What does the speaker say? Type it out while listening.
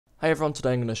Hey everyone,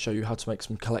 today I'm going to show you how to make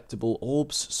some collectible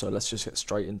orbs, so let's just get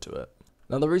straight into it.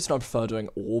 Now the reason I prefer doing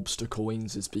orbs to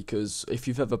coins is because if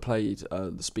you've ever played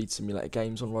the speed simulator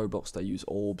games on Roblox, they use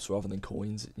orbs rather than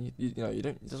coins.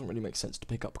 It doesn't really make sense to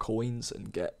pick up coins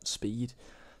and get speed,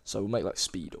 so we'll make like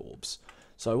speed orbs.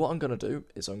 So what I'm going to do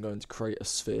is I'm going to create a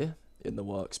sphere in the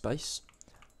workspace,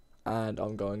 and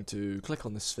I'm going to click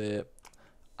on the sphere.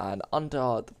 And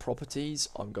under the properties,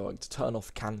 I'm going to turn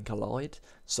off can collide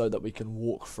so that we can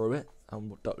walk through it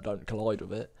and don't collide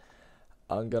with it.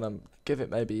 I'm going to give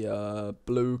it maybe a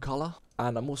blue colour,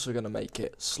 and I'm also going to make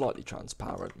it slightly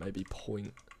transparent, maybe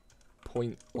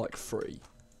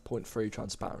 0.3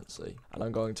 transparency. And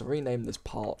I'm going to rename this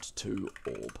part to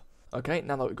orb. Okay,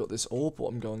 now that we've got this orb,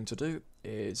 what I'm going to do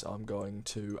is I'm going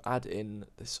to add in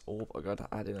this orb. I'm going to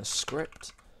add in a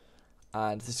script.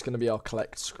 And this is going to be our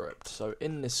collect script. So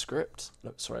in this script,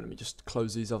 let me just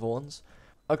close these other ones.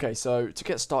 Okay, so to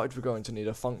get started, we're going to need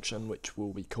a function which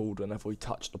will be called whenever we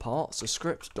touch the part. So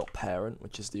script.parent,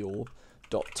 which is the orb,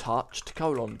 .touched,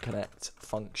 connect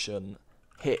function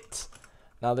hit.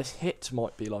 Now this hit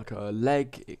might be like a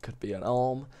leg, it could be an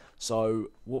arm.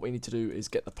 So what we need to do is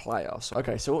get the player. So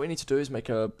what we need to do is make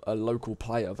a local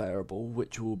player variable,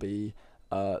 which will be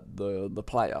the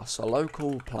player. So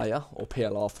local player, or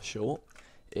PLR for short,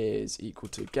 is equal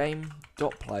to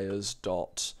game.players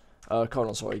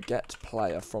get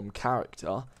player from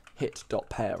character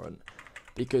hit.parent.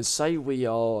 Because say we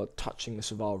are touching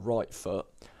this with our right foot,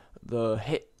 the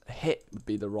hit would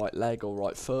be the right leg or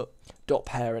right foot.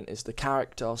 .parent is the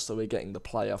character, so we're getting the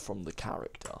player from the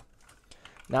character.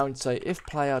 Now we say if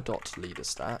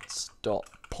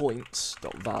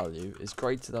player.leaderstats.points.value is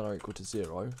greater than or equal to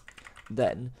 0,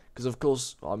 then, because of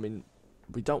course, I mean,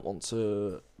 we don't want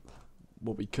to,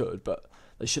 well, we could, but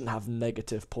they shouldn't have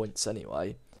negative points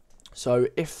anyway. So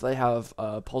if they have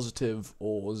a positive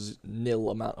or nil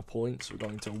amount of points, we're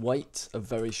going to wait a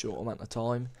very short amount of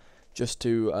time just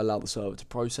to allow the server to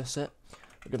process it.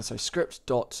 We're going to say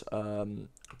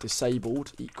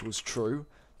script.disabled equals true,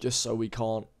 just so we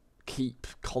can't keep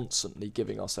constantly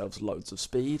giving ourselves loads of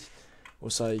speed.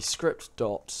 We'll say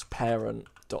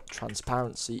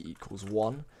script.parent.transparency equals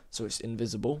 1, so it's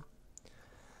invisible.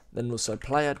 Then we'll say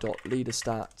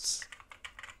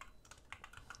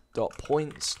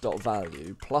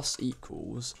player.leaderstats.points.value plus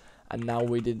equals, and now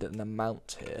we did an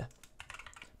amount here.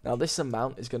 Now this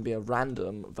amount is going to be a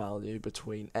random value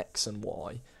between x and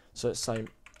y, so it's saying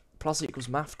plus equals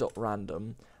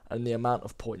math.random and the amount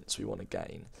of points we want to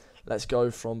gain. Let's go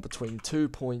from between 2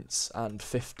 points and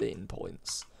 15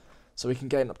 points. So we can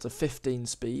gain up to 15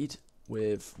 speed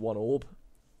with one orb.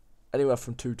 Anywhere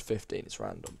from 2 to 15, it's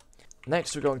random.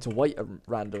 Next, we're going to wait a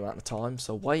random amount of time.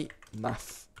 So wait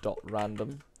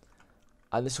math.random.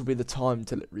 And this will be the time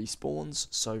till it respawns.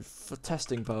 So for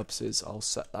testing purposes, I'll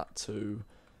set that to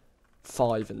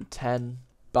 5 and 10.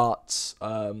 But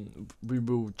we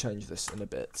will change this in a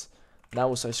bit. Now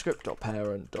we'll say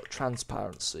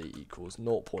script.parent.transparency equals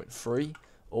 0.3.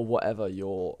 or whatever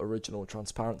your original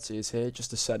transparency is here, just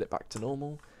to set it back to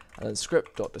normal. And then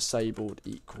script.disabled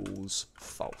equals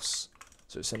false,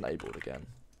 so it's enabled again.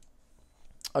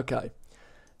 Okay,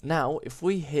 now if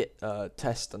we hit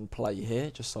test and play here,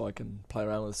 just so I can play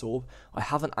around with this orb, I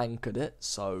haven't anchored it,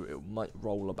 so it might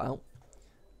roll about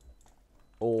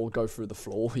or go through the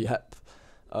floor. Yep.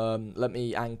 Let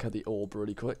me anchor the orb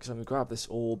really quick. So I'm going to grab this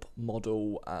orb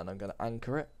model and I'm going to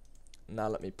anchor it. Now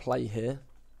let me play here.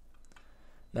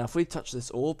 Now if we touch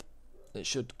this orb, it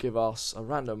should give us a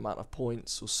random amount of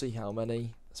points. We'll see how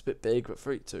many. It's a bit big, but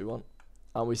 3, 2, 1.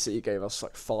 And we see it gave us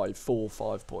like 5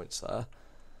 points there.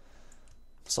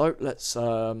 So let's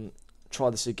try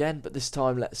this again, but this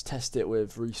time let's test it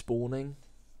with respawning.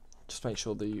 Just make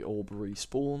sure the orb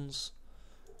respawns.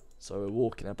 So we're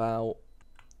walking about.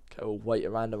 Okay, we'll wait a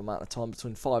random amount of time,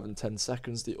 between 5 and 10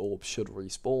 seconds, the orb should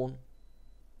respawn.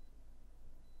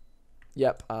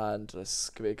 Yep, and let's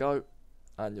give it a go.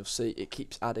 And you'll see it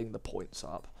keeps adding the points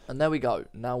up. And there we go.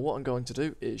 Now what I'm going to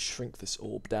do is shrink this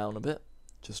orb down a bit,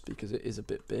 just because it is a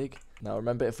bit big. Now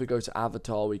remember, if we go to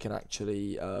avatar, we can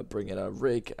actually bring in a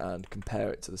rig and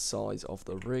compare it to the size of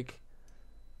the rig.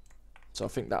 So I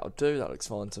think that'll do. That looks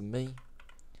fine to me.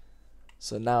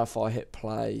 So now if I hit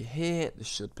play here, this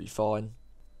should be fine.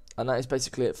 And that is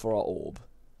basically it for our orb.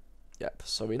 Yep,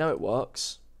 so we know it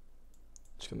works.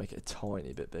 Just going to make it a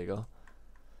tiny bit bigger.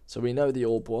 So we know the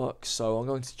orb works, so I'm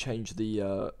going to change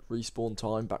the respawn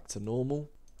time back to normal.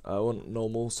 Well, not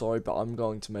normal, sorry, but I'm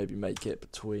going to maybe make it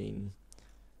between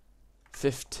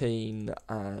 15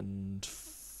 and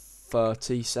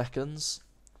 30 seconds.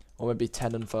 Or maybe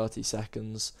 10 and 30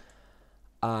 seconds.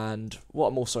 And what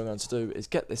I'm also going to do is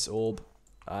get this orb,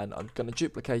 and I'm going to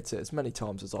duplicate it as many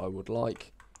times as I would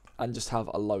like, and just have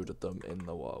a load of them in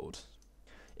the world.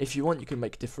 If you want, you can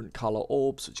make different colour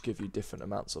orbs, which give you different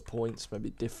amounts of points,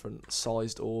 maybe different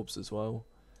sized orbs as well.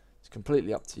 It's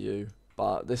completely up to you,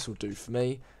 but this will do for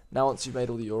me. Now once you've made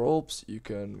all your orbs, you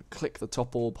can click the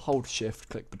top orb, hold shift,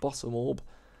 click the bottom orb,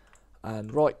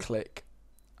 and right click,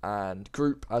 and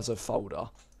group as a folder.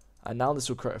 And now this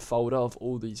will create a folder of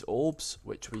all these orbs,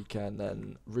 which we can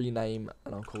then rename,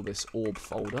 and I'll call this orb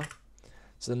folder.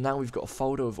 So now we've got a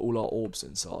folder of all our orbs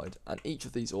inside, and each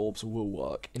of these orbs will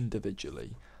work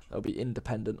individually. They'll be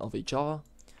independent of each other.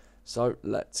 So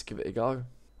let's give it a go.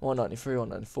 193,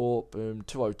 194, boom,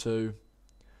 202.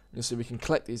 You'll see we can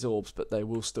collect these orbs, but they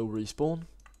will still respawn.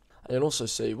 And you'll also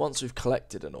see once we've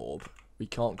collected an orb, we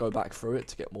can't go back through it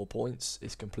to get more points.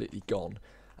 It's completely gone,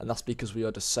 and that's because we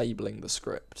are disabling the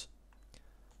script.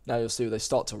 Now you'll see they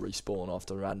start to respawn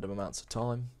after random amounts of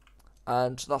time.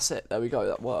 And that's it, there we go,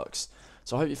 that works.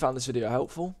 So I hope you found this video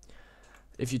helpful.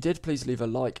 If you did, please leave a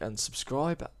like and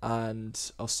subscribe, and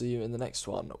I'll see you in the next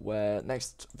one, where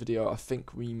next video I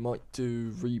think we might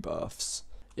do rebirths.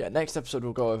 Yeah, next episode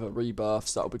we'll go over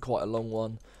rebirths. That'll be quite a long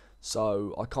one,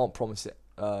 so I can't promise it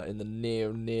in the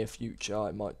near future.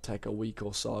 It might take a week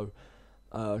or so,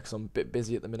 because I'm a bit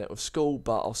busy at the minute with school,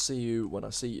 but I'll see you when I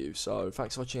see you. So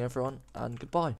thanks for watching everyone, and goodbye.